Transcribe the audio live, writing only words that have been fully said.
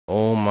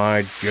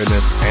My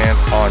goodness, and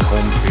on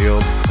home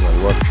field, and a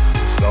look,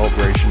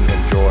 celebration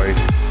and joy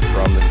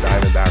from the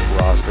Diamondback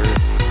roster.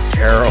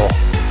 Carroll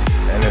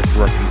and his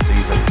rookie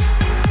season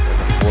as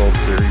a World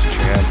Series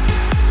champ.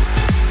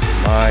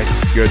 My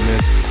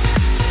goodness,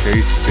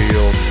 Chase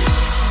Field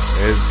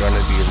is going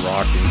to be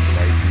rocking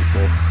tonight,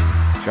 people.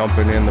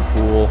 Jumping in the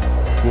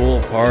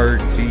pool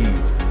party.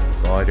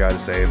 That's all I got to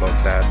say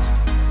about that.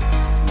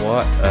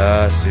 What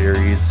a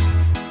series.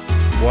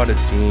 What a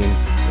team.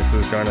 This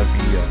is going to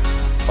be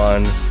a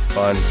fun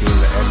team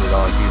to end it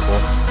on, people.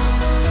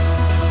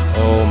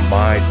 Oh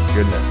my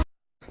goodness.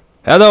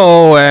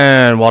 Hello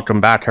and welcome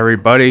back,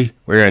 everybody.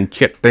 We're going to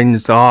kick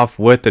things off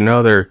with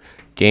another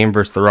game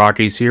versus the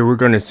Rockies here. We're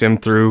going to sim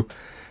through.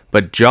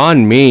 But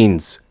John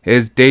Means,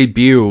 his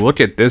debut.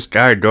 Look at this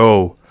guy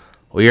go.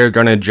 We are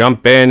going to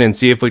jump in and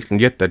see if we can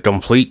get the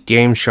complete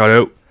game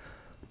shutout.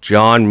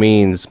 John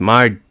Means,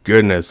 my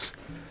goodness.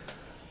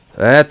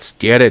 Let's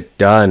get it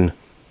done.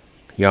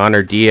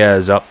 Yonder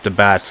Diaz up to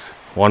bat.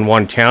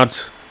 1-1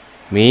 count.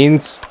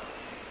 Means.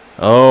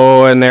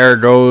 Oh, and there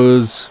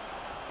goes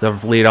the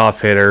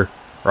leadoff hitter.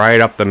 Right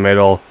up the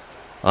middle.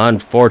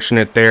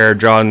 Unfortunate there,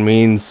 John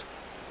Means.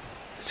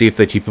 See if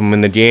they keep him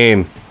in the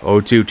game.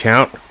 0-2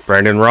 count.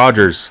 Brendan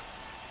Rodgers.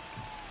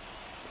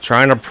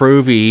 Trying to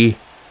prove he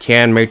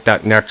can make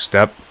that next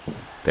step.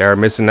 They are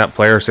missing that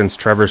player since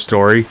Trevor's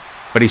Story.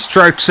 But he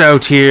strikes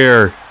out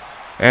here.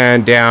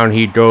 And down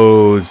he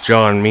goes.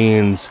 John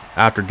Means,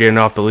 after getting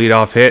off the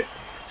leadoff hit,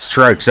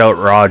 strikes out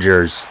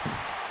Rodgers.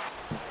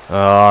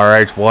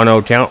 Alright,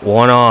 1-0 count,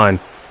 1 on.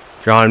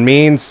 John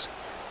Means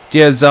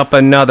gives up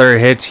another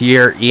hit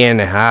here. Ian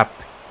Happ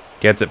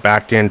gets it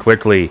back in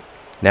quickly.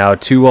 Now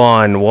 2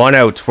 on, 1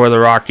 out for the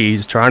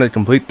Rockies, trying to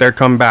complete their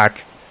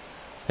comeback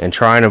and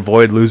trying to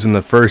avoid losing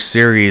the first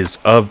series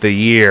of the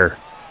year.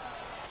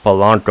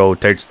 Polanco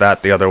takes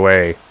that the other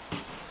way.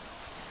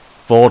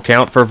 Full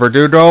count for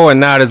Verdugo,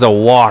 and that is a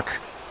walk.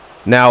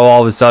 Now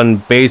all of a sudden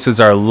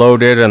bases are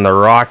loaded and the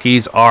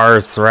Rockies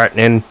are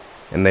threatening,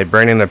 and they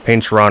bring in the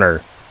pinch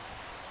runner.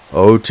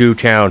 0-2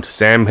 count.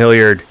 Sam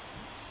Hilliard.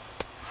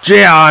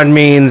 John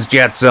Means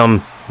gets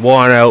him.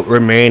 1 out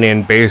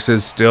remaining.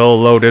 Bases still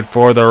loaded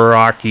for the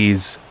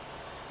Rockies.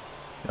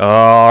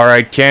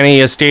 Alright, can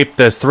he escape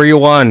this?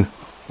 3-1.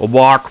 A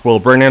walk will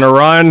bring in a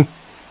run.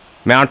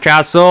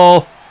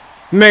 Mountcastle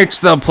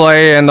makes the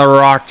play, and the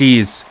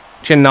Rockies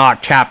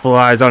cannot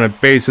capitalize on a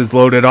bases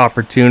loaded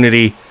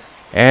opportunity.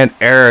 And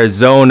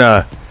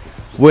Arizona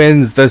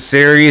wins the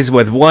series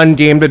with 1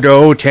 game to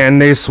go. Can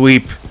they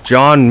sweep?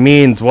 John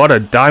Means, what a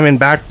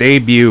Diamondback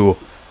debut.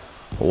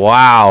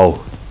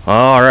 Wow.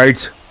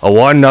 Alright, a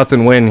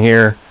 1-0 win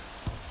here.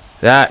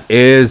 That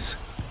is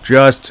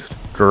just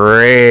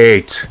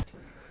great.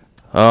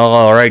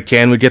 Alright,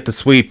 can we get the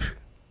sweep?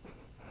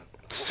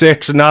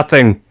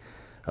 6-0.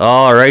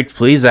 Alright,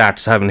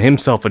 Plezak's having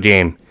himself a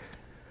game.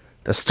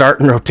 The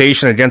starting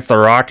rotation against the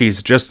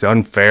Rockies just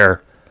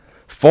unfair.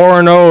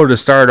 4-0 to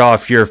start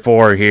off year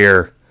 4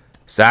 here.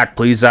 Zach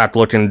Plezak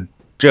looking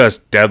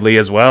just deadly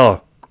as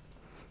well.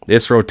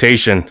 This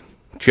rotation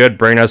could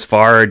bring us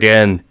far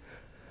again.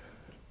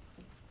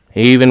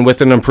 Even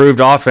with an improved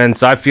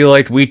offense, I feel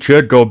like we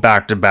could go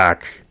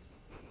back-to-back.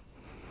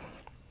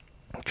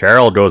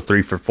 Carroll goes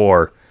 3 for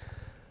 4.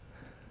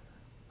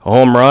 A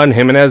home run.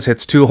 Jimenez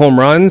hits 2 home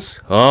runs.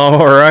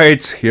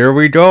 Alright, here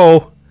we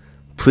go.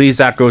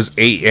 Plezak goes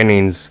 8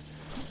 innings.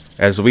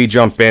 As we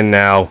jump in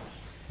now,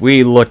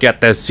 we look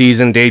at the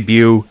season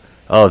debut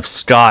of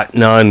Scott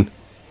Nunn.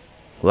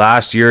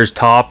 Last year's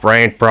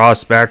top-ranked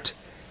prospect.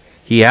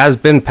 He has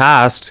been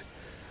passed.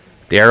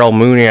 Darryl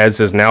Muñoz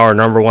is now our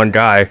 #1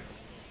 guy.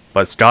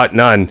 But Scott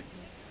Nunn,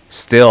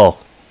 still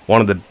one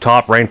of the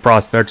top-ranked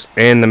prospects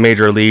in the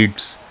major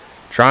leagues.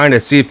 Trying to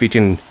see if he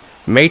can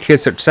make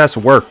his success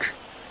work.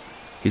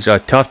 He's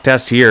got a tough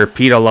test here.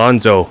 Pete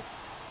Alonso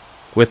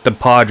with the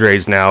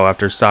Padres now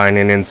after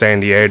signing in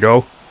San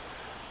Diego.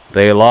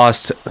 They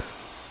lost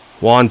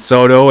Juan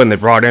Soto and they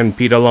brought in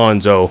Pete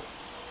Alonso.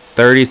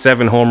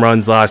 37 home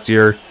runs last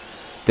year.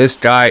 This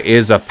guy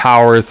is a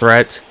power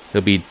threat.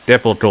 It'll be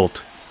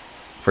difficult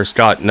for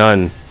Scott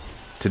Nunn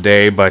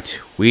today, but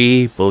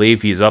we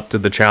believe he's up to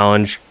the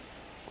challenge.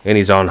 And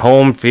he's on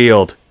home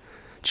field.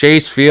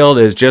 Chase Field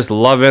is just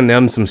loving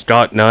them some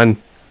Scott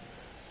Nunn.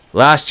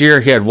 Last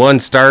year he had 1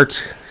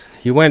 start.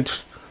 He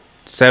went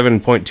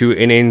 7.2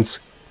 innings,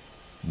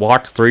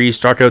 walked 3,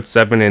 struck out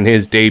 7 in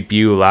his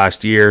debut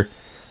last year.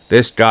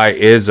 This guy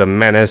is a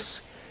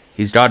menace.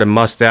 He's got a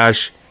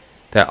mustache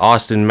that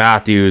Austin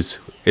Matthews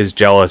is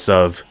jealous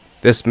of.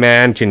 This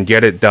man can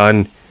get it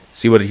done.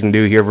 See what he can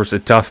do here versus a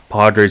tough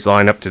Padres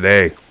lineup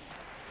today.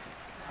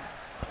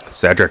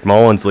 Cedric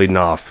Mullins leading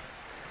off.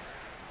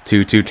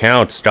 2-2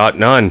 count. Scott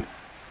Nunn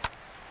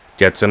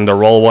gets him to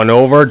roll 1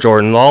 over.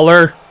 Jordan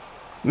Lawler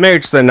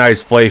makes a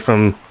nice play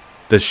from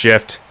the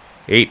shift.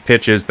 8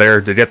 pitches there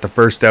to get the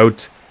first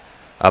out.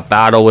 A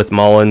battle with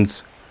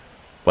Mullins,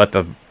 but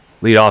the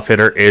leadoff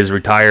hitter is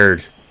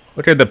retired.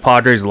 Look at the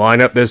Padres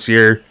lineup this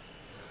year.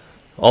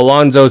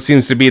 Alonso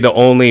seems to be the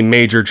only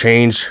major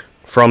change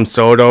from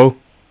Soto.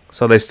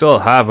 So they still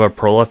have a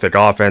prolific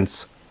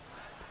offense.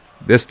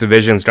 This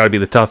division's got to be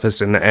the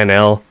toughest in the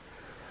NL.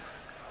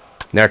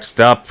 Next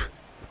up,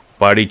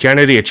 Buddy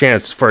Kennedy, a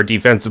chance for a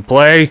defensive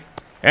play.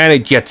 And he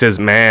gets his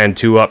man,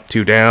 2 up,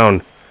 2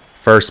 down.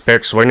 First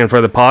pitch swinging for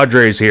the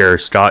Padres here,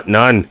 Scott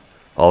Nunn.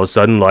 All of a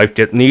sudden, life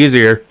getting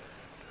easier.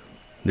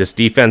 This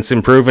defense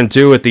improving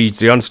too with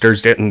these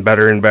youngsters getting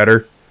better and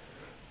better.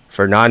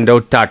 Fernando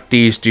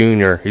Tatis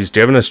Jr. He's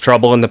given us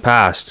trouble in the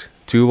past.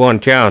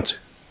 2-1 count.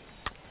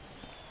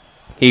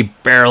 He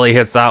barely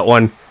hits that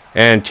one,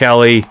 and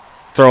Kelly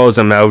throws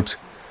him out.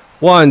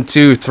 1,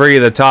 2, 3.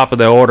 The top of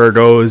the order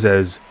goes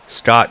as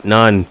Scott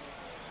Nunn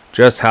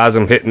just has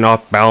him hitting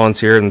off balance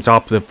here in the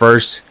top of the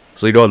first.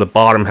 So we go to the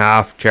bottom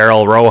half.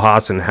 Carroll,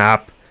 Rojas, and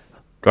Happ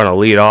gonna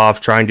lead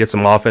off, try and get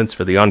some offense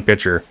for the young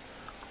pitcher.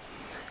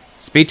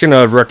 Speaking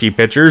of rookie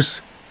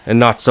pitchers, and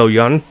not so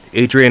young,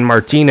 Adrian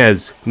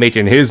Martinez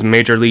making his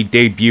major league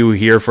debut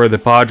here for the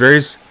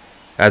Padres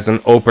as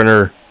an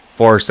opener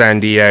for San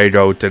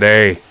Diego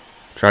today.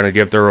 Trying to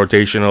give their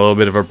rotation a little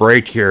bit of a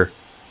break here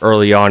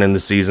early on in the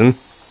season.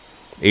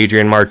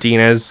 Adrian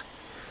Martinez,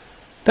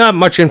 not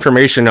much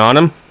information on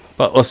him,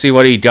 but we'll see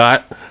what he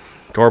got.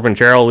 Corbin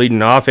Carroll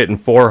leading off, hitting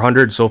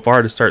 400 so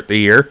far to start the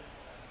year.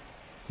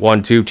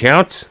 1-2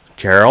 counts.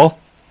 Carroll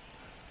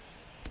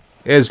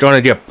is going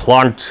to get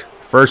plunked.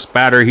 First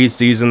batter he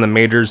sees in the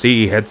majors,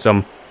 he hits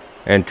him,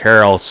 and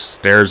Carroll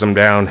stares him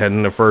down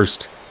heading to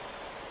first.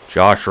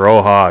 Josh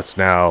Rojas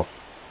now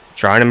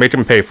trying to make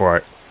him pay for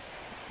it.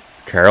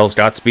 Carroll's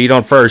got speed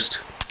on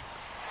first,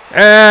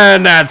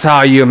 and that's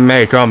how you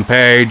make him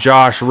pay.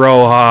 Josh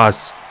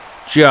Rojas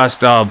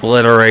just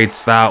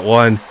obliterates that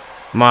one.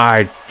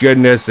 My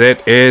goodness,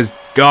 it is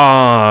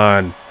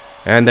gone.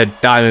 And the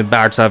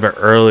Diamondbacks have an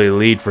early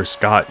lead for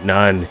Scott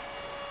Nunn.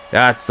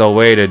 That's the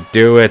way to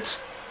do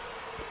it.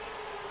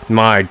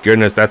 My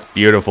goodness, that's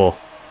beautiful.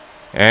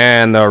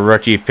 And the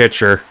rookie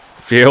pitcher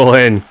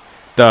feeling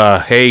the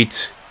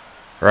hate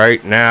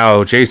right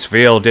now. Chase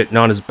Field hitting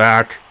on his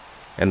back.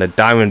 And the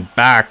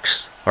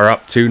Diamondbacks are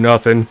up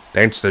 2-0.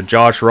 Thanks to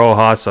Josh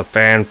Rojas, a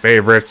fan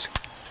favorite.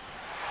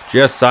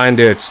 Just signed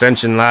an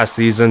extension last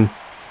season.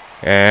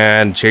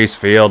 And Chase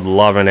Field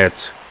loving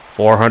it.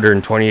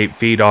 428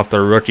 feet off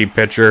the rookie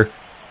pitcher.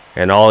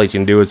 And all he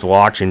can do is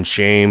watch in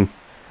shame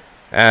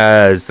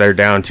as they're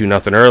down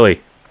 2-0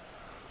 early.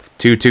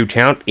 2-2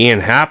 count.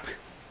 Ian Happ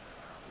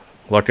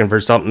looking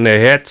for something to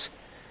hit.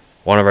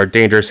 One of our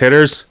dangerous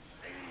hitters.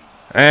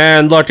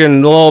 And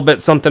looking a little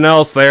bit something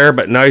else there,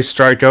 but nice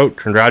strikeout.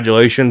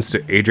 Congratulations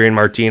to Adrian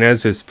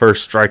Martinez, his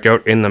first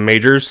strikeout in the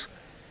majors.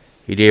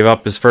 He gave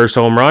up his first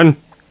home run.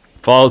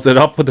 Follows it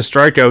up with a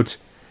strikeout.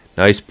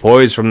 Nice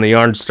poise from the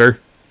youngster.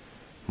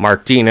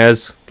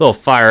 Martinez, a little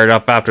fired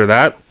up after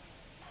that.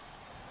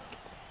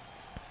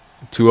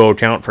 2-0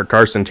 count for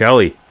Carson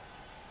Kelly.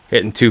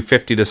 Hitting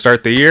 250 to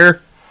start the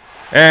year.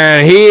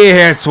 And he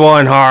hits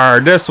one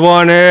hard. This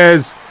one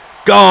is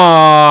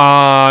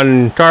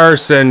gone.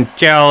 Carson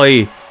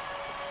Kelly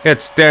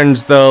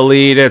extends the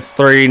lead. It's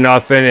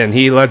 3-0, and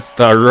he lets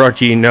the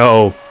rookie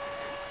know.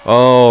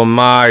 Oh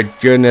my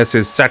goodness,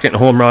 his second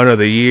home run of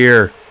the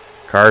year.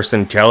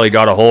 Carson Kelly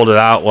got a hold of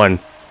that one.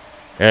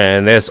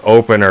 And this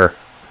opener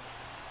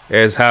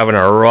is having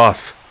a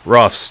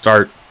rough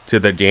start to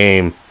the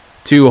game.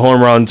 2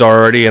 home runs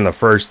already in the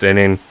first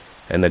inning,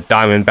 and the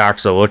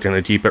Diamondbacks are looking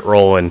to keep it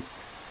rolling.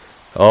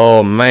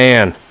 Oh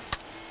man,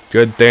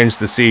 good things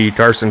to see.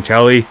 Carson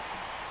Kelly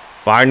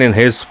finding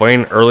his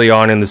swing early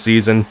on in the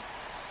season.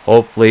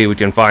 Hopefully we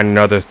can find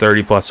another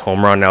 30+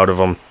 home run out of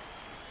him.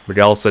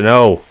 Miguel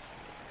Sano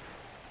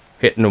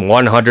hitting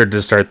 100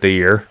 to start the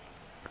year.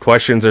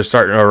 Questions are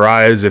starting to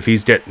arise if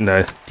he's getting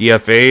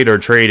DFA'd or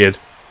traded.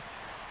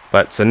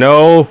 But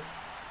Sano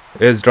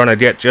is going to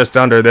get just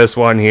under this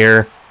one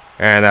here.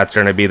 And that's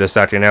going to be the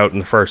second out in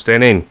the first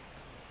inning.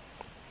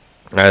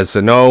 As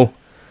Sano,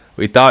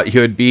 we thought he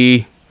would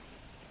be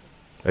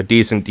a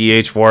decent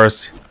DH for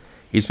us.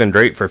 He's been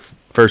great for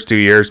first 2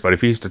 years, but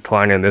if he's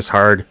declining this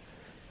hard,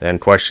 then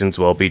questions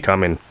will be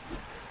coming.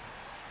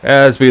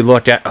 As we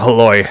look at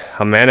Eloy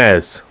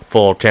Jimenez,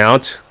 full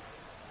count.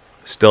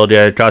 Still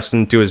get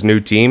accustomed to his new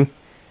team.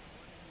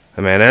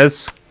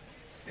 Jimenez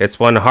hits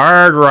one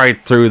hard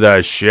right through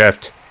the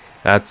shift.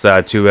 That's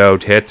a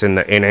 2-out hit, and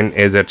the inning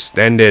is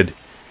extended.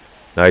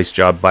 Nice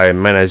job by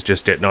Jimenez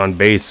just getting on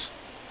base.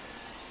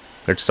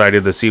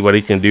 Excited to see what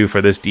he can do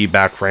for this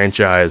D-back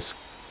franchise.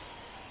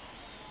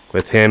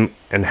 With him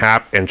and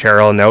Happ and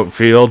Carroll in the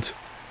outfield,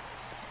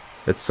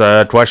 it's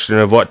a question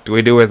of what do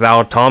we do with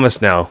Al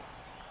Thomas now.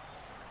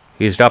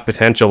 He's got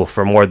potential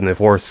for more than the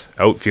 4th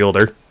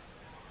outfielder.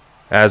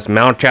 As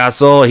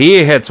Mountcastle,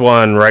 he hits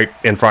one right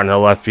in front of the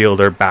left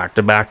fielder.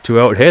 Back-to-back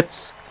 2-out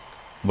hits.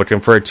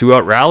 Looking for a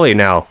 2-out rally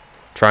now.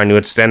 Trying to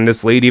extend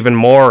this lead even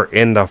more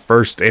in the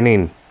first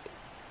inning.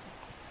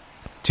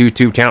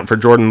 2-2 count for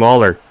Jordan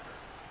Lawler.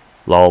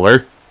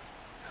 Lawler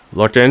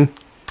looking.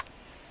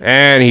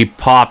 And he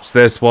pops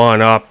this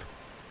one up.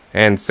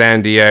 And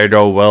San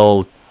Diego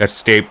will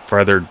escape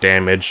further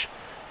damage.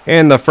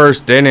 In the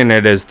first inning,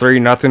 it is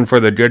 3-0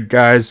 for the good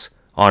guys.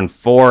 on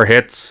 4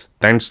 hits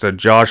thanks to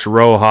Josh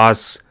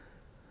Rojas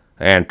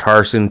and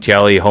Carson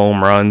Kelly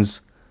home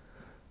runs.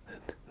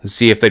 Let's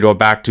see if they go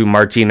back to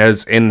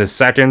Martinez in the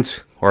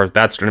second, or if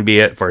that's going to be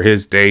it for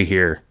his day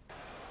here.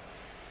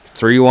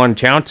 3-1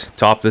 count,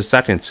 top of the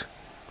second.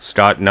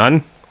 Scott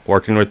Nunn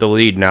working with the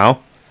lead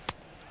now.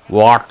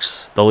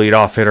 Walks the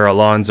leadoff hitter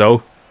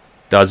Alonso.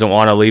 Doesn't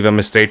want to leave a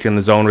mistake in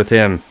the zone with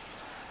him.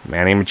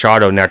 Manny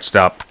Machado next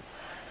up.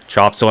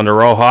 Chops on to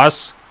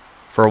Rojas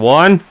for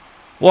 1.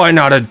 Why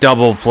not a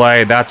double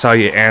play? That's how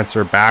you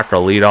answer back a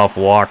leadoff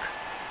walk.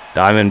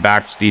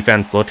 Diamondbacks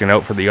defense looking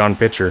out for the young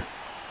pitcher.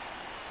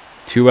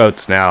 2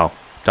 outs now,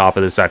 top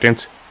of the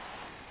second.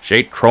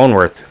 Jake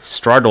Cronenworth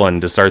struggling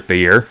to start the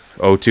year.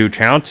 0-2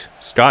 count.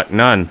 Scott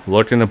Nunn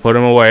looking to put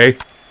him away.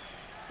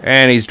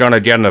 And he's going to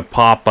get him to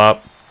pop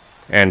up.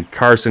 And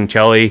Carson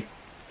Kelly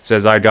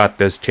says, I got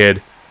this,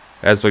 kid.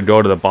 As we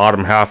go to the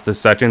bottom half of the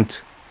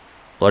second.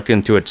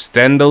 Looking to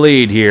extend the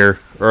lead here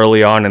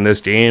early on in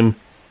this game.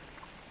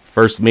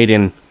 First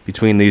meeting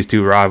between these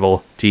two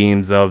rival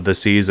teams of the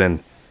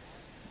season.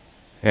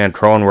 And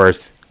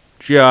Cronenworth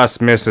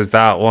just misses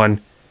that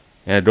one.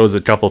 And it goes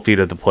a couple feet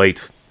at the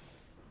plate.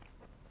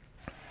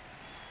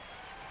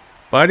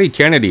 Buddy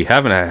Kennedy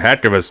having a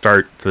heck of a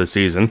start to the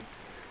season.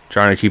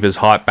 Trying to keep his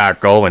hot bat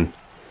going.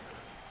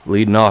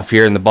 Leading off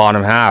here in the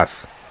bottom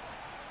half.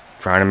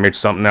 Trying to make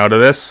something out of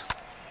this.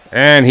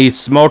 And he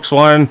smokes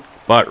one,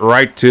 but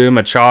right to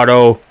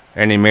Machado.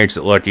 And he makes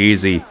it look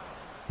easy.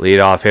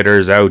 Leadoff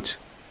hitters out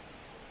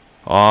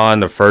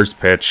on the first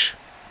pitch.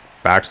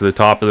 Back to the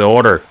top of the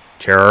order.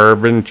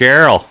 Corbin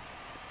Carroll.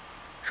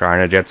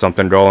 Trying to get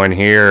something going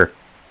here.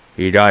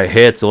 He got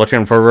hits,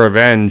 looking for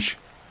revenge.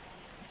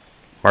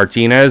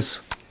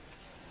 Martinez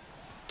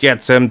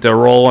gets him to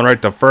rolling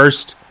right to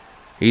first.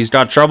 He's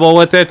got trouble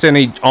with it, and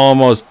he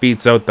almost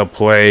beats out the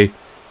play.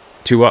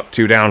 2 up,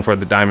 2 down for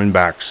the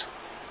Diamondbacks.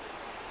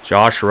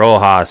 Josh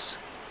Rojas,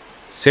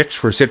 6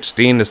 for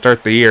 16 to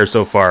start the year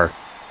so far.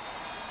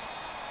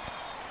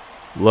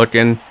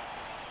 Looking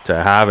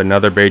to have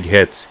another big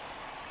hit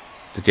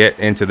to get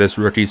into this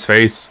rookie's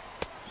face.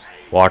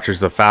 Watches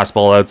the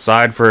fastball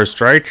outside for a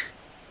strike.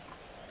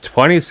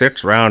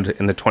 26th round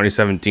in the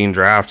 2017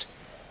 draft.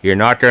 You're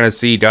not going to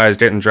see guys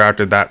getting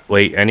drafted that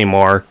late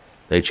anymore.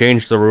 They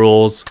changed the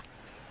rules.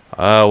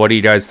 What do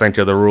you guys think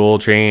of the rule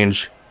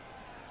change?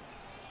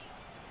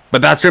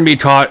 But that's going to be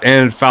caught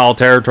in foul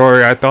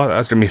territory. I thought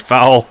that's going to be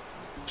foul.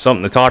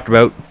 Something to talk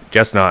about.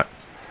 Guess not.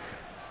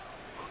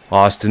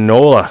 Austin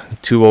Nola,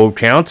 2-0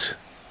 count.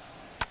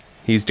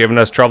 He's given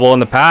us trouble in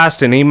the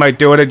past, and he might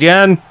do it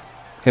again.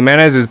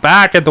 Jimenez is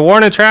back at the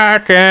warning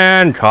track,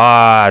 and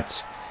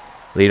caught.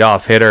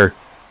 Leadoff hitter.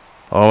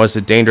 Almost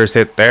a dangerous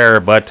hit there,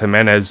 but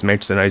Jimenez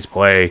makes a nice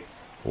play.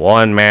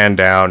 1 man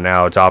down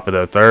now, top of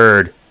the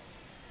third.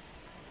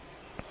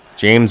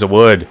 James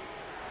Wood.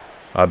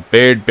 A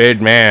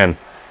big man.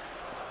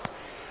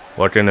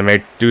 Looking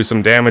to do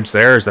some damage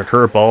there is the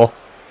curveball.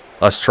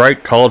 A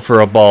strike called for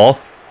a ball.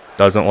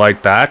 Doesn't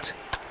like that.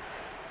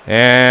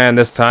 And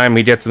this time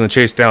he gets him to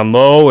chase down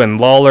low, and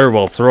Lawler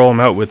will throw him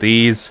out with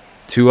ease.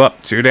 2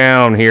 up, 2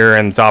 down here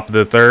in the top of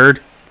the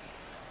third.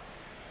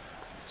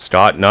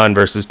 Scott Nunn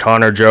versus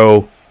Connor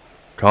Joe.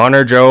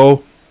 Connor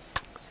Joe,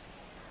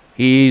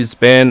 he's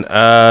been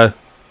all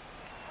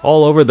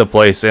over the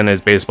place in his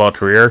baseball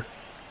career.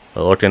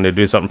 Looking to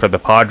do something for the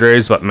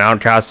Padres, but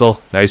Mountcastle,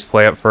 nice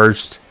play at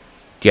first,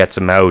 gets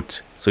him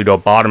out. So we go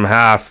bottom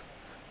half,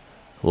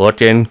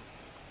 looking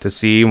to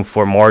see him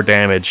for more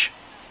damage.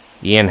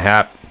 Ian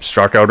Happ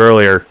struck out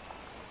earlier,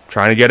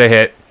 trying to get a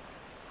hit.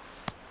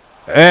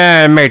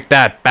 And make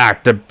that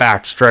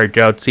back-to-back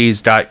strikeouts.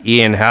 He's got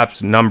Ian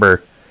Happ's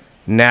number.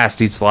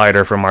 Nasty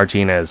slider from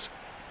Martinez.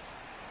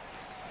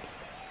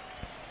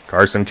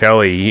 Carson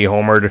Kelly, he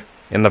homered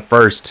in the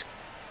first.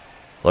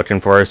 Looking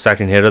for his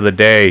second hit of the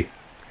day.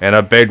 And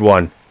a big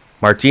one.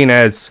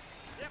 Martinez,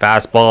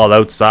 fastball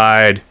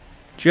outside.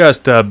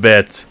 Just a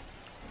bit.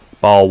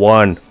 Ball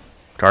 1.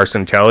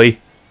 Carson Kelly.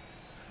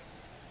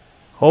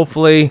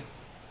 Hopefully,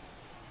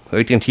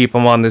 we can keep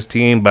him on this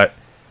team, but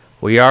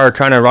we are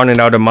kind of running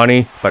out of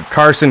money. But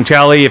Carson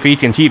Kelly, if he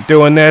can keep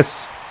doing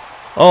this,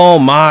 oh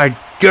my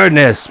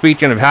goodness.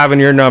 Speaking of having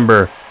your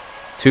number,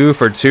 2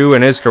 for 2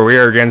 in his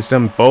career against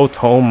him. Both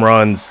home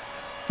runs.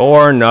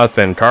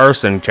 4-0.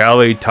 Carson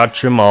Kelly,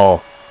 touch them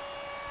all.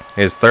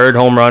 His 3rd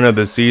home run of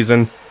the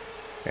season.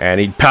 And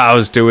he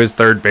bows to his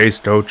third base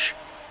coach.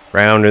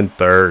 Round in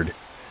 3rd.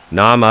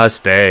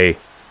 Namaste.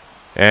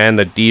 And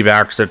the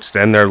D-backs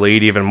extend their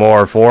lead even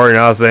more.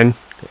 4-0.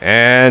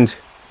 And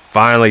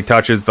finally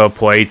touches the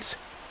plate.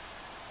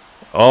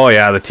 Oh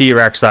yeah, the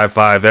T-Rex high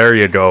five. There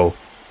you go.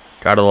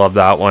 Gotta love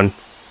that one.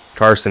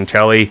 Carson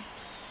Kelly.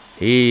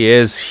 He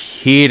is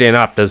heating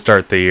up to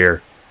start the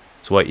year.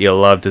 It's what you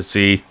love to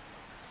see.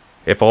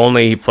 If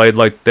only he played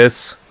like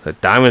this, the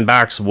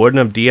Diamondbacks wouldn't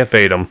have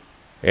DFA'd him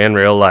in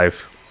real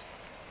life.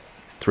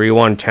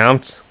 3-1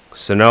 counts.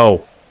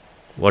 Sano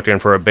looking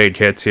for a big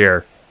hit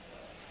here.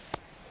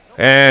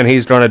 And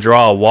he's going to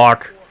draw a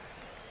walk.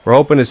 We're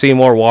hoping to see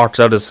more walks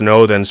out of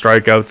Sano than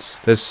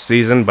strikeouts this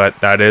season, but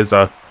that is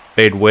a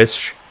Big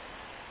wish.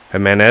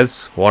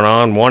 Jimenez, 1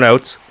 on, 1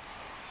 out.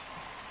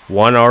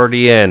 1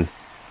 already in.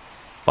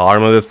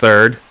 Bottom of the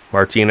 3rd.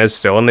 Martinez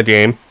still in the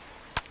game.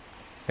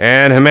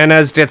 And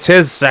Jimenez gets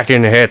his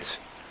second hit.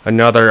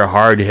 Another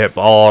hard hit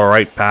ball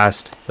right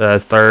past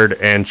the 3rd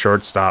and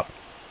shortstop.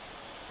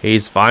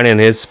 He's finding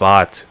his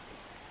spot.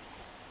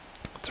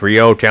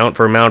 3-0 count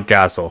for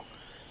Mountcastle.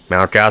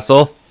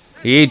 Mountcastle,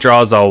 he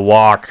draws a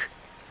walk.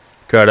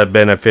 Could have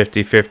been a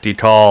 50-50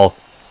 call.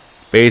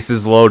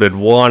 Bases loaded,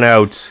 1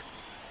 out.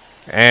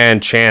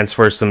 And chance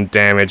for some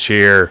damage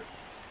here.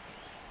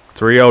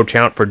 3-0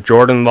 count for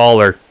Jordan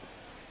Lawler.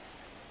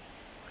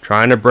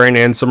 Trying to bring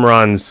in some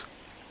runs.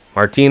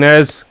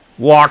 Martinez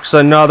walks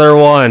another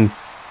one.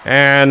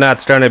 And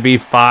that's going to be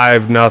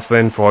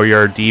 5-0 for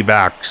your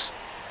D-backs.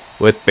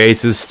 With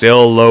bases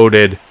still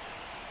loaded.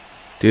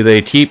 Do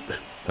they keep...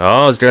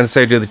 Oh, I was going to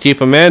say, do they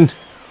keep him in?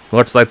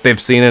 Looks like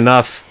they've seen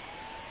enough.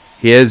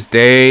 His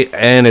day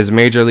and his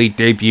major league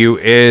debut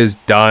is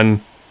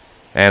done.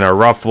 And a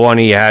rough one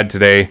he had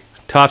today.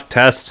 Tough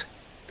test.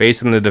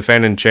 Facing the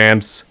defending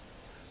champs.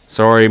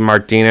 Sorry,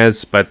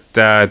 Martinez, but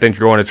I think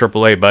you're going to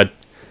AAA, bud.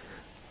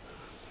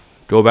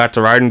 Go back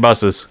to riding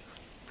buses.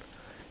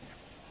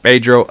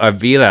 Pedro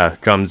Avila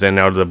comes in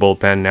out of the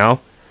bullpen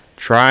now,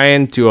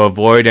 trying to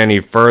avoid any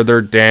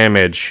further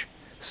damage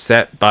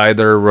set by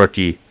their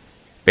rookie.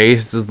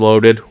 Bases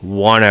loaded,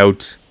 1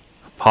 out.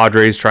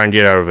 Padres trying to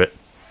get out of it.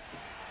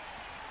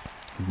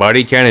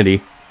 Buddy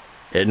Kennedy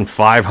hitting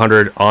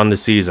 .500 on the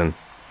season.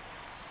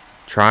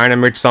 Trying to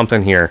make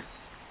something here.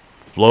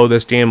 Blow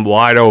this game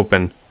wide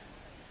open.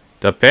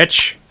 The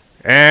pitch,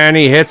 and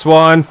he hits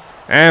one.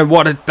 And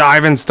what a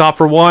dive and stop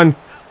for 1.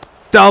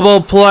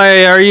 Double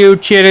play, are you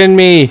kidding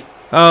me?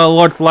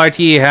 Looked like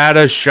he had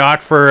a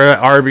shot for an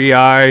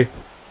RBI.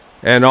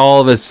 And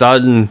all of a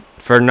sudden,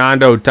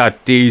 Fernando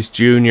Tatis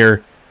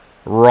Jr.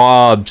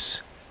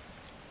 robs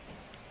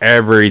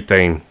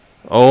everything.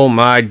 Oh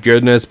my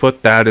goodness,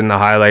 put that in the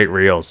highlight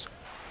reels.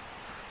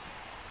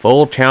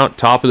 Full count,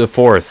 top of the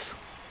 4th.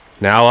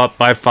 Now up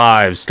by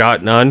 5.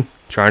 Scott Nunn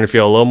trying to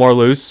feel a little more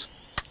loose.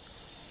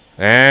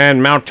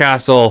 And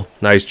Mountcastle,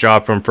 nice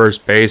job from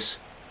first base.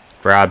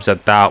 Grabs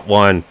at that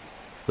one.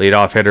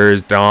 Leadoff hitter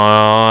is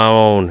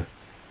down.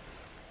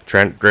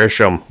 Trent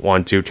Grisham,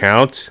 1-2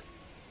 count.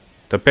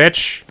 The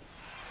pitch.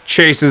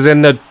 Chases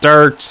in the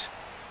dirt.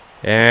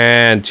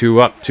 And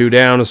 2 up, 2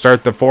 down to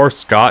start the 4th.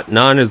 Scott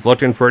Nunn is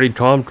looking pretty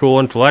calm, cool,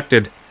 and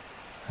collected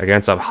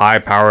against a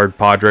high-powered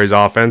Padres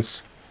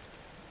offense.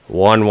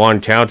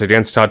 1-1 count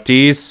against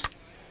Tatis.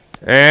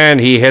 And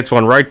he hits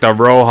one right to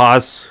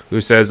Rojas, who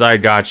says, I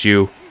got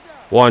you.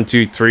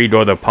 1-2-3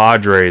 to the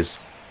Padres.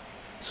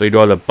 So you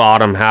go to the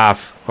bottom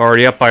half.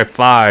 Already up by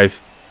 5.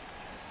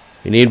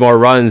 You need more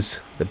runs.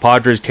 The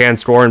Padres can't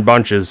score in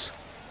bunches.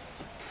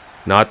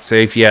 Not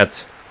safe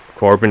yet.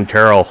 Corbin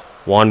Carroll.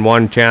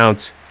 1-1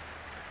 count.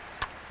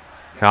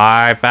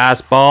 High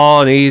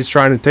fastball. And he's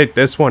trying to take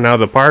this one out of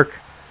the park.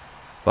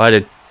 But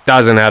it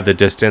doesn't have the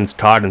distance.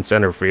 Caught in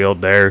center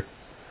field there.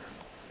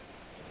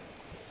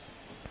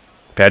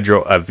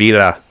 Pedro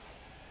Avila.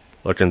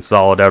 Looking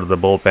solid out of the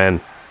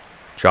bullpen.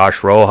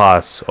 Josh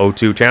Rojas.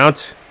 0-2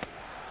 count.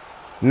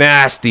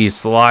 Nasty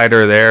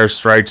slider there,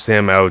 strikes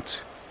him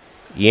out.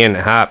 Ian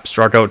Happ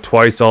struck out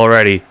twice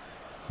already.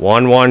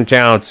 1-1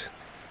 count.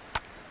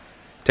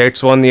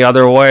 Takes one the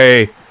other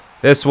way.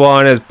 This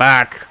one is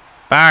back,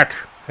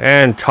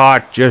 and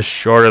caught just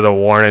short of the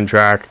warning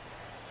track.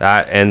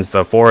 That ends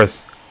the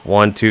 4th.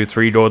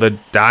 1-2-3 to the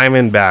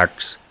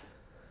Diamondbacks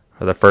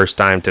for the first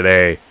time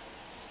today.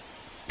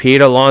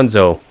 Pete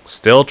Alonso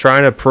still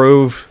trying to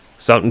prove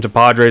something to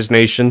Padres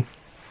Nation.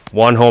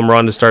 1 home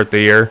run to start the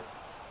year.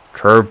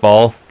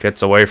 Curveball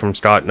gets away from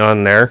Scott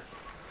Nunn there.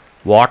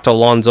 Walked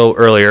Alonso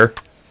earlier.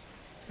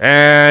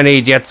 And he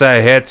gets a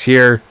hit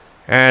here.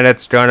 And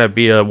it's going to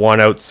be a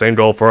 1-out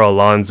single for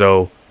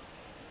Alonso.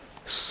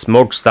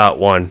 Smokes that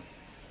one.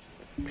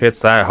 Hits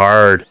that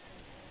hard.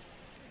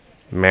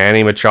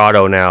 Manny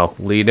Machado now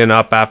leading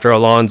up after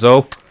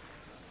Alonso.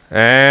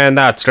 And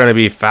that's going to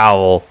be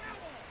foul.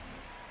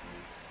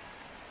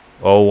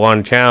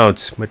 0-1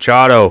 count.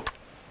 Machado.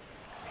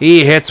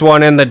 He hits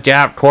one in the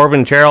gap.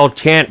 Corbin Carroll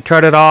can't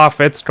cut it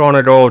off. It's going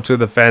to go to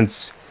the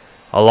fence.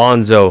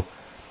 Alonso.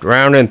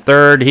 Ground in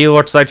 3rd. He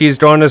looks like he's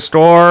going to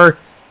score.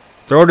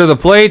 Throw to the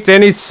plate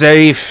and he's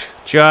safe.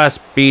 Just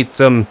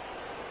beats him.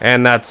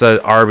 And that's an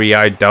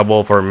RBI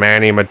double for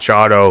Manny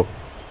Machado.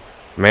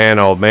 Man,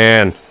 oh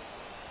man.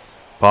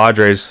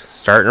 Padres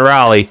starting to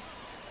rally.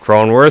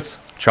 Cronenworth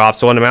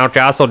chops one to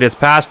Mountcastle. Gets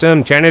past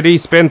him. Kennedy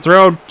spin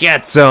throw.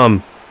 Gets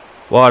him.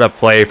 What a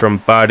play from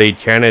Buddy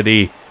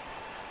Kennedy.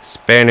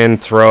 Spin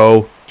and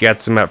throw.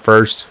 Gets him at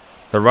first.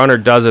 The runner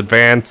does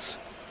advance.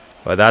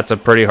 But that's a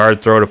pretty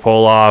hard throw to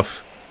pull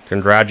off.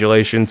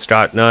 Congratulations,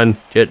 Scott Nunn.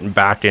 Getting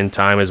back in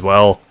time as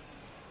well.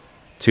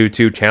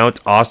 2-2 count.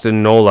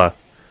 Austin Nola.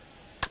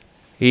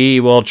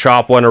 He will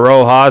chop one to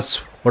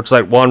Rojas. Looks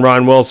like 1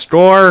 run will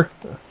score.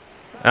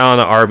 On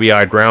the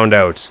RBI ground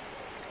out.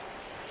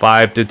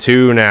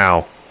 5-2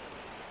 now.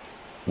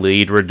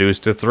 Lead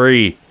reduced to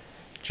 3.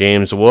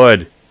 James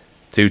Wood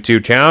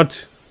 2-2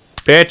 count.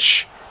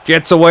 Pitch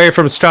gets away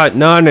from Scott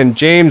Nunn, and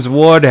James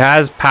Wood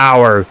has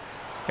power.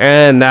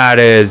 And that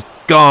is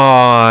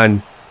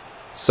gone.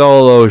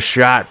 Solo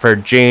shot for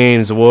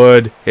James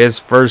Wood, his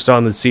first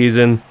on the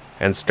season,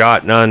 and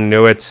Scott Nunn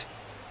knew it.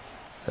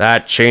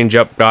 That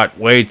changeup got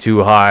way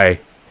too high,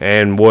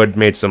 and Wood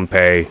made some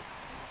pay.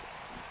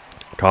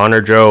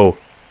 Connor Joe.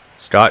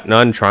 Scott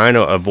Nunn trying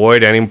to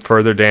avoid any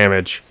further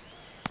damage.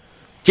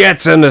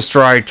 Gets him to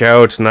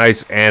strikeout.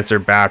 Nice answer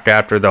back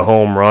after the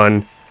home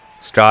run.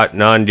 Scott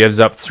Nunn gives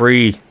up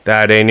 3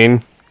 that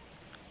inning.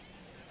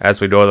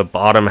 As we go to the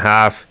bottom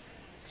half,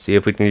 see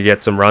if we can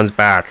get some runs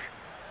back.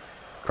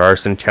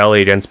 Carson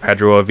Kelly against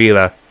Pedro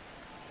Avila.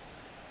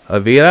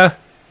 Avila?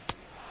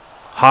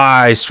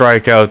 High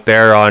strikeout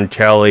there on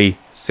Kelly.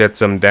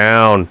 Sits him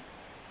down.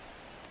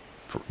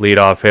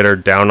 Leadoff hitter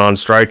down on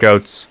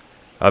strikeouts.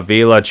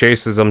 Avila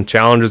chases him,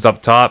 challenges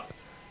up top.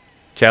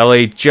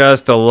 Kelly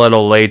just a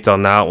little late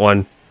on that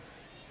one.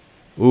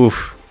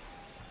 Oof.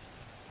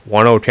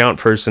 1-0 count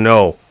for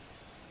Sano.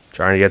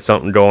 Trying to get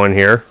something going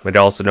here.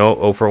 Medel Sano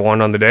 0 for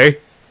 1 on the day.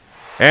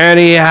 And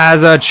he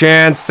has a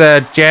chance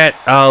to get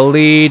a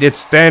lead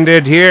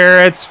extended here.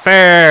 It's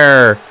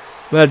fair.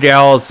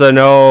 Medel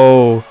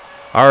Sano,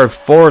 our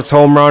 4th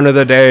home run of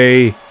the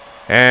day.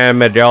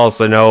 And Medel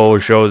Sano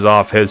shows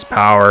off his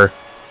power.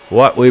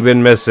 What we've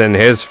been missing,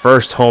 his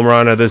first home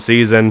run of the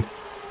season.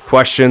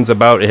 Questions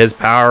about his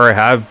power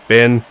have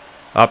been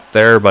up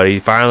there, but he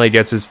finally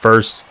gets his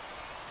first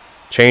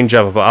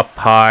changeup up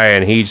high,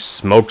 and he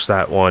smokes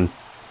that one.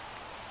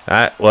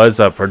 That was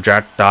a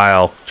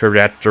projectile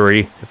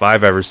trajectory, if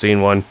I've ever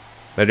seen one.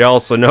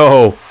 Medel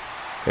Sano,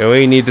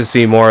 we need to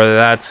see more of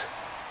that.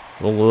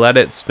 Let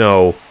it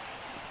snow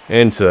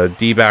into the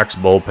D-backs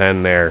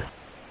bullpen there.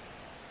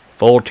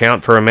 Full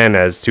count for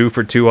Jimenez, 2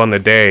 for 2 on the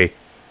day.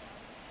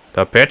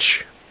 The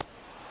pitch.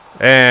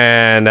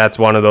 And that's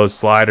one of those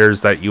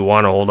sliders that you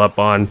want to hold up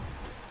on.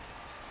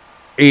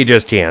 He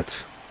just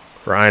can't.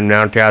 Ryan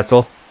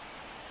Mountcastle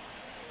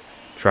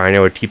trying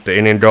to keep the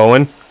inning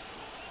going.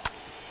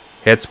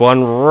 Hits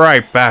one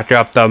right back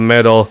up the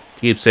middle.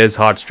 Keeps his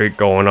hot streak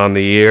going on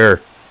the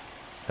year.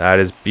 That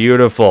is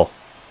beautiful.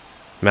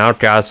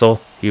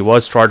 Mountcastle, he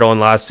was struggling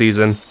last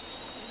season.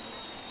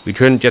 We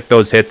couldn't get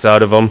those hits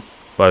out of him.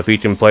 But if he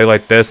can play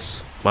like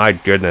this, my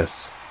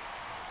goodness.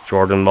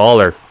 Jordan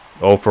Lawler,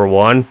 0 for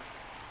 1.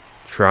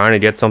 Trying to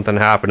get something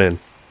happening.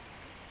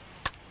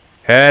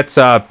 Hits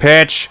a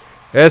pitch.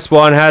 This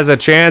one has a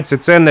chance.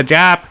 It's in the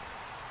gap.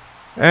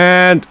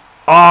 And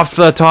off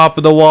the top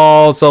of the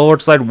wall. So it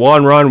looks like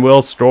 1 run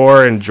will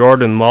score. And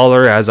Jordan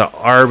Lawler has a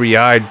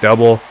RBI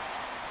double.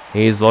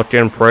 He's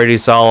looking pretty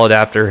solid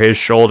after his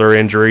shoulder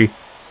injury.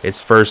 His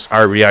first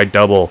RBI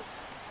double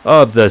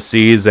of the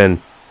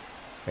season.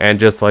 And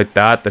just like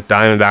that, the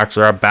Diamondbacks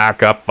are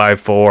back up by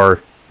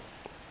 4.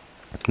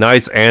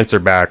 Nice answer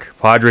back.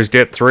 Padres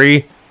get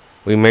 3.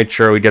 We made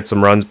sure we get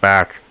some runs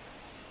back.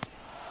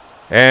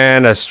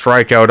 And a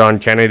strikeout on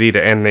Kennedy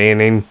to end the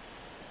inning.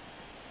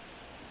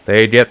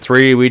 They get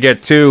 3, we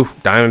get 2.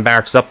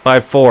 Diamondbacks up by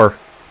 4.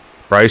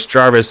 Bryce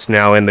Jarvis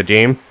now in the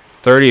game.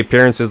 30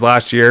 appearances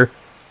last year.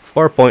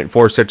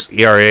 4.46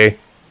 ERA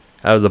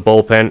out of the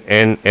bullpen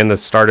and in the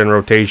starting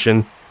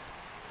rotation.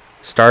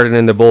 Started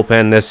in the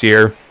bullpen this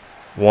year.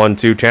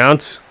 1-2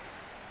 counts.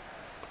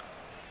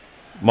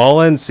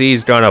 Mullins,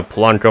 he's gonna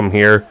plunk him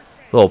here.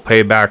 A little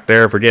payback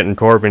there for getting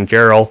Corbin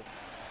Carroll.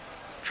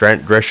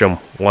 Trent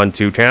Grisham,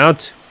 1-2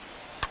 count.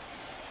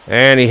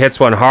 And he hits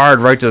one hard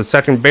right to the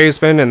second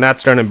baseman, and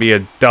that's gonna be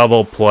a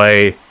double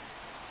play.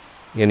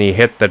 And he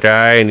hit the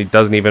guy, and he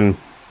doesn't even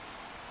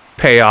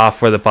pay off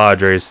for the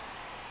Padres.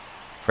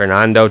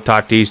 Fernando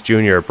Tatis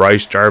Jr.,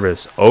 Bryce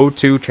Jarvis,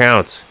 0-2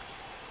 counts.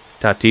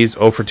 Tatis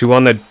 0 for 2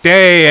 on the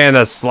day, and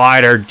a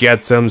slider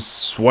gets him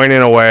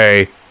swinging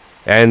away.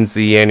 Ends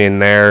the inning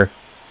there.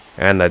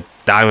 And the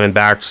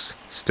Diamondbacks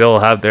still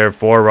have their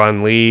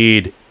 4-run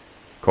lead.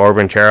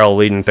 Corbin Carroll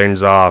leading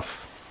things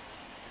off.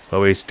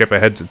 So we skip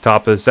ahead to the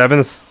top of the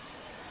 7th.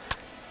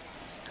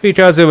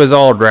 Because it was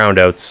all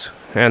groundouts.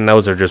 And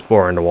those are just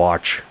boring to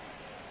watch.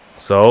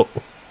 So,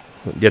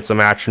 get some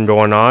action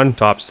going on.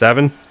 Top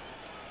 7.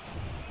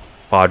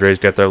 Padres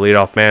get their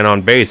leadoff man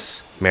on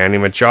base. Manny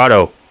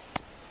Machado.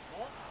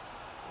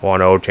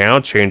 1-0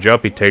 count. Change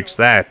up. He takes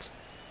that.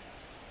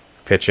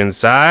 Pitch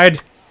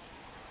inside.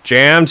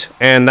 Jammed.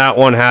 And that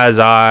one has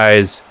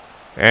eyes.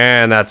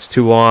 And that's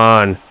 2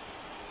 on.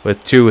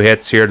 With 2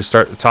 hits here to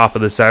start the top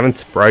of the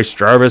 7th. Bryce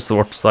Jarvis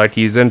looks like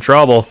he's in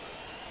trouble.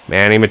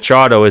 Manny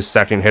Machado is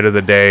second hit of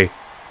the day.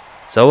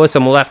 So with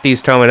some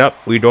lefties coming up,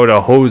 we go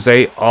to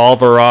Jose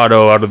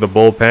Alvarado out of the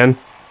bullpen.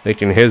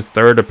 Making his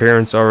 3rd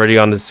appearance already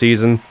on the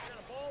season.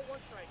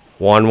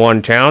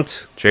 1-1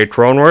 count. Jay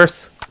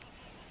Cronenworth.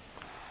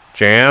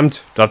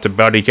 Jammed. Up to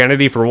Buddy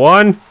Kennedy for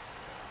 1.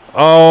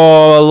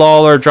 Oh,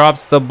 Lawler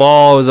drops the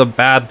ball. It was a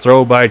bad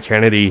throw by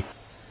Kennedy.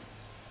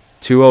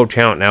 2-0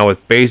 count now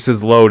with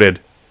bases loaded.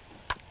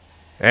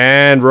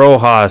 And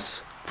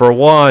Rojas for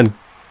 1.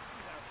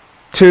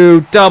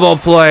 2, double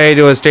play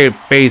to escape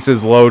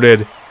bases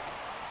loaded.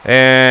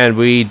 And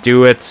we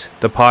do it.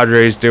 The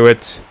Padres do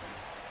it.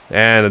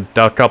 And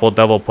a couple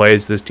double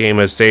plays. This team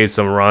has saved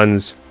some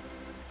runs,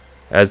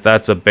 as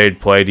that's a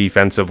big play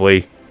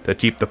defensively to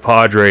keep the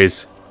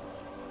Padres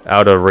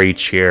out of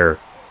reach here.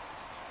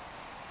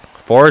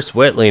 Forrest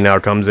Whitley now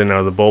comes in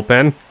out of the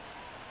bullpen,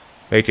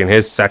 making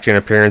his second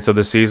appearance of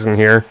the season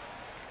here.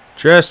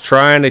 Just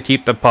trying to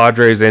keep the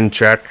Padres in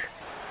check.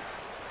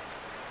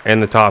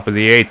 In the top of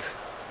the 8th.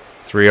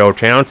 3-0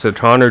 count to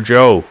Connor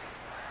Joe.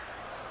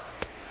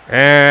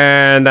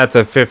 And that's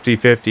a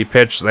 50-50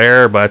 pitch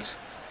there, but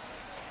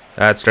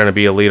that's going to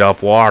be a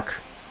leadoff walk.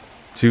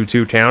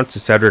 2-2 count to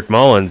Cedric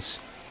Mullins.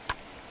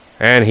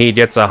 And he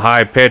gets a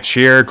high pitch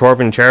here.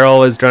 Corbin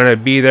Carroll is going to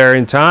be there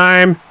in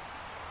time.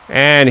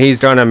 And he's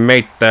going to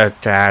make the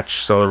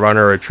catch. So the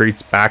runner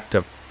retreats back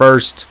to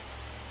first.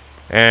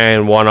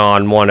 And 1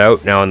 on, 1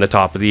 out now in the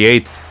top of the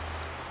 8th.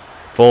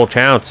 Full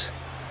count.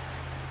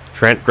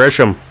 Trent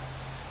Grisham.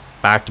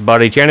 Back to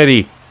Buddy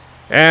Kennedy.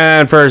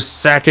 And for a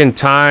second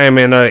time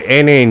in an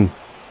inning,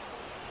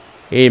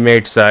 he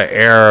makes an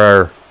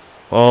error.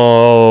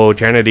 Oh,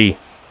 Kennedy.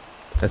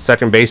 That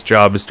second base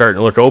job is starting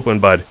to look open,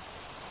 bud.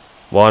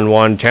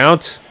 1-1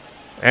 count.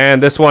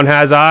 And this one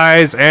has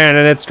eyes, and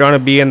it's going to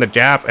be in the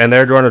gap, and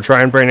they're going to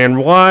try and bring in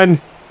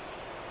 1.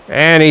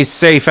 And he's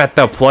safe at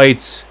the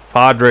plates.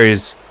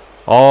 Padres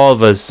all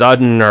of a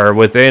sudden are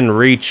within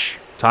reach.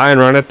 Tie and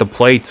run at the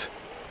plate.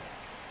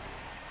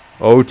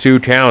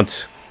 0-2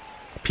 count.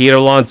 Pete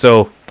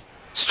Alonso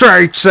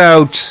strikes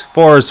out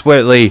Forrest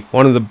Whitley.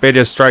 One of the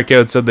biggest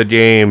strikeouts of the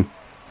game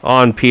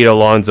on Pete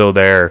Alonso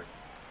there.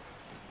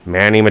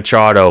 Manny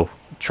Machado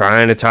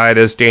trying to tie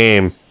this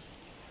game.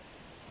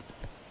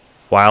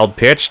 Wild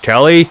pitch.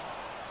 Kelly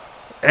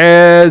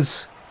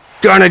is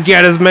gonna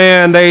get his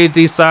man. They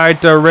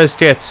decide to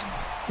risk it.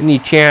 And he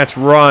can't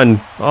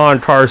run on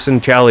Carson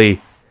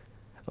Kelly.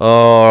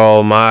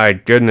 Oh my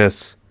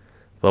goodness.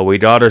 Well, we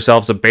got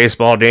ourselves a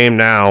baseball game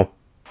now.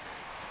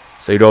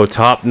 So you go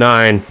top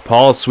 9.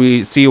 Paul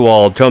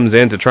Sewald comes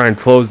in to try and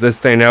close this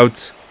thing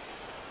out.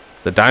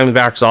 The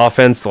Diamondbacks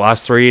offense, the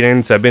last 3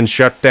 innings have been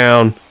shut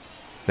down.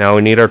 Now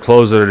we need our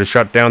closer to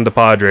shut down the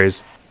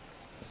Padres.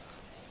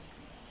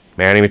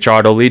 Manny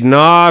Machado leading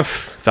off.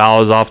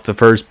 Fouls off the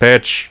first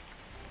pitch.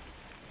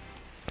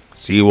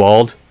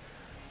 Sewald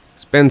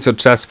has been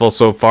successful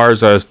so far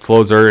as a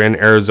closer in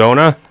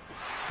Arizona.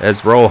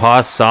 As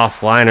Rojas,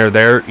 soft liner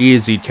there.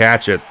 Easy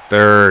catch at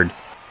third.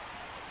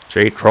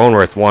 Jake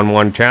Cronworth,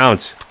 1-1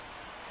 count.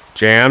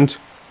 Jammed.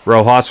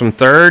 Rojas from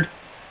third.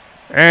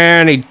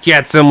 And he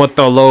gets him with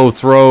the low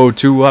throw.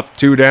 2 up,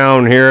 2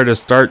 down here to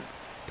start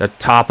the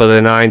top of the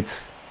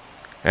 9th.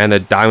 And the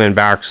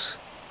Diamondbacks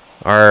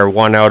are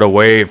 1 out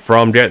away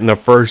from getting the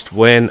first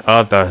win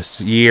of the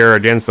year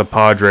against the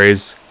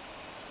Padres.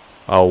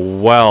 A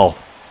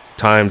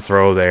well-timed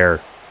throw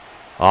there.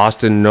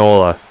 Austin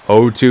Nola,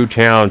 0-2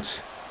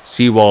 counts.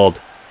 Sewald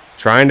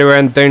trying to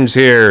end things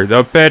here.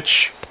 The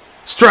pitch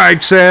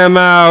strikes him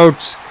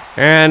out.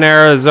 And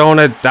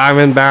Arizona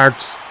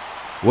Diamondbacks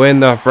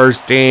win the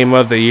first game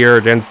of the year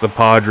against the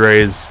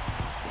Padres.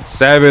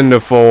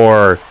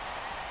 7-4.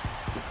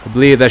 I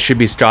believe that should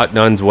be Scott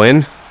Nunn's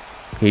win.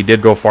 He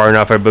did go far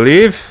enough, I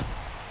believe.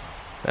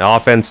 The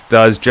offense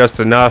does just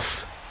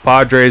enough.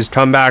 Padres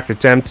comeback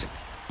attempt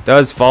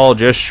does fall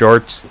just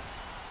short.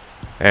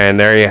 And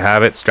there you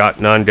have it.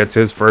 Scott Nunn gets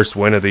his first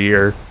win of the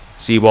year.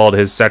 Sewald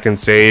his second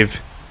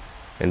save.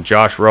 And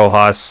Josh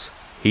Rojas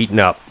heating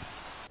up.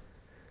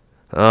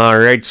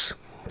 Alright.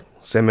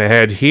 Sim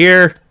ahead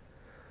here.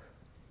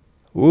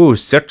 Ooh,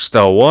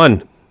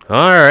 6-1.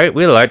 Alright,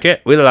 we like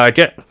it. We like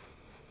it.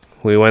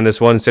 We win this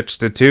one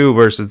 6-2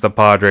 versus the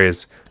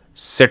Padres.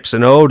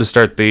 6-0 to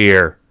start the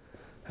year.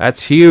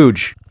 That's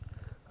huge.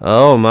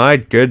 Oh my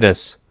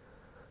goodness.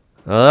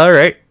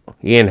 Alright.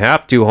 Ian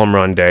Happ, 2 home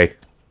run day.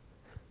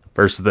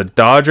 Versus the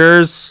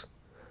Dodgers.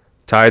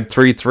 Tied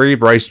 3-3.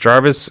 Bryce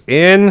Jarvis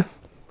in.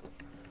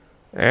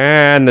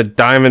 And the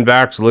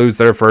Diamondbacks lose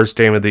their first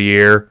game of the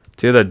year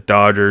to the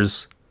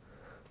Dodgers.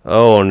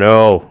 Oh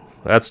no.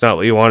 That's not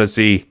what you want to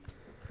see.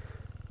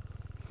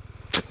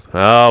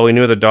 Oh, we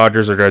knew the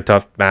Dodgers are a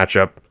tough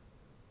matchup.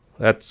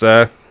 That's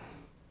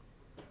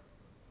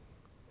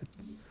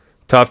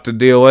tough to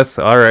deal with.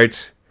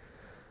 Alright.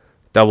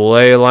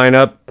 Double-A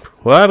lineup.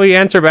 Well, we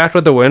answer back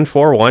with the win.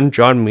 4-1.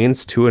 John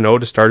Means 2-0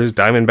 to start his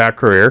Diamondback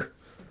career.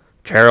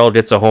 Carroll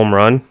gets a home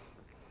run.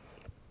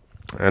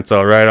 That's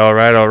alright,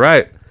 alright,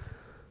 alright.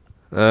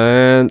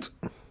 And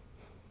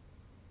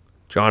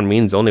John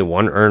Means only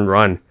 1 earned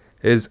run.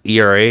 His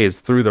ERA is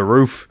through the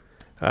roof.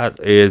 That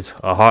is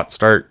a hot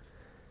start.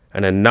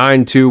 And a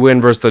 9-2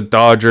 win versus the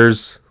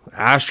Dodgers.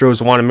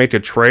 Astros want to make a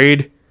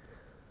trade.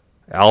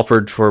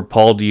 Alford for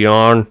Paul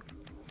Dion.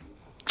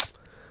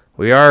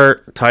 We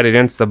are tied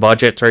against the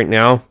budget right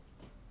now,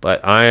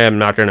 but I am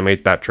not going to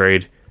make that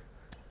trade.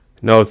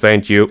 No,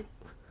 thank you.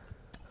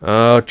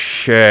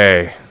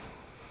 Okay.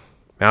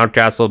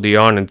 Mountcastle,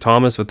 Dion, and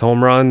Thomas with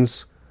home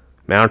runs.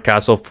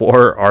 Mountcastle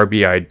 4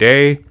 RBI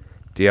day.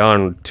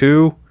 Dion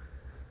 2.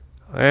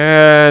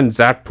 And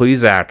Zach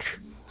Plesac.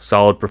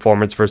 Solid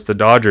performance versus the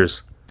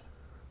Dodgers.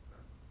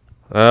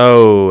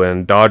 Oh,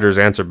 and Dodgers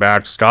answer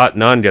back. Scott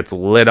Nunn gets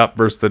lit up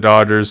versus the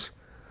Dodgers.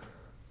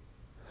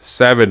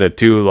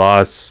 7-2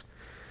 loss.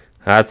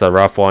 That's a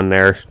rough one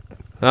there.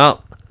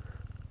 Well,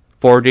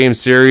 4-game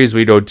series.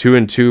 We go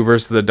 2-2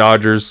 versus the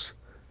Dodgers.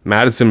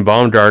 Madison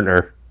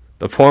Bumgarner,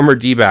 the former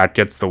D-back,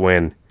 gets the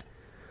win.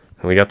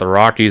 And we got the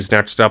Rockies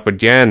next up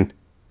again.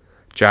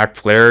 Jack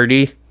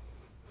Flaherty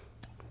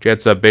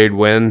gets a big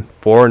win,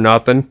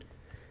 4-0.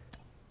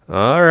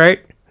 All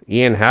right.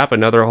 Ian Happ,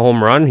 another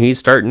home run. He's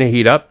starting to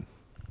heat up.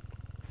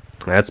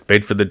 That's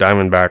big for the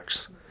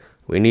Diamondbacks.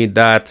 We need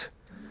that.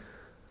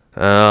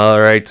 All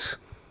right.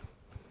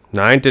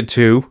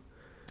 9-2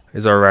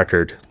 is our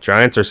record.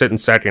 Giants are sitting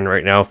second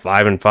right now,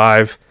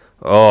 5-5.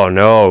 Oh,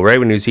 no. Right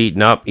when he's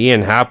heating up,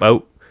 Ian Happ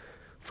out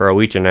for a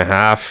week and a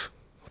half.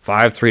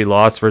 5-3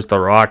 loss versus the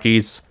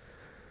Rockies.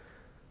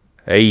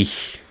 Hey,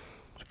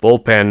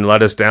 bullpen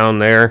let us down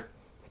there.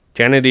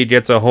 Kennedy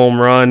gets a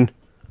home run.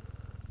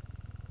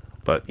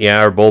 But,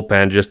 yeah, our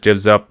bullpen just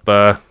gives up.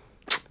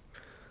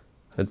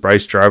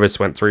 Bryce Jarvis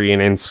went 3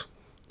 innings.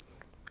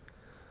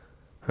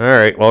 All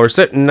right, well, we're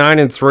sitting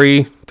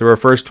 9-3 through our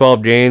first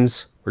 12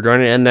 games. We're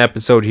going to end the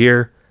episode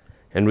here,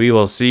 and we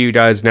will see you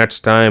guys next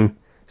time.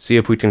 See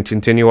if we can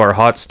continue our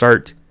hot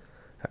start.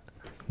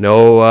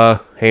 No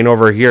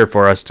hangover here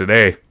for us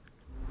today.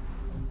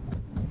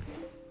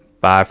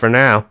 Bye for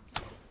now.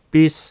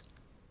 Peace.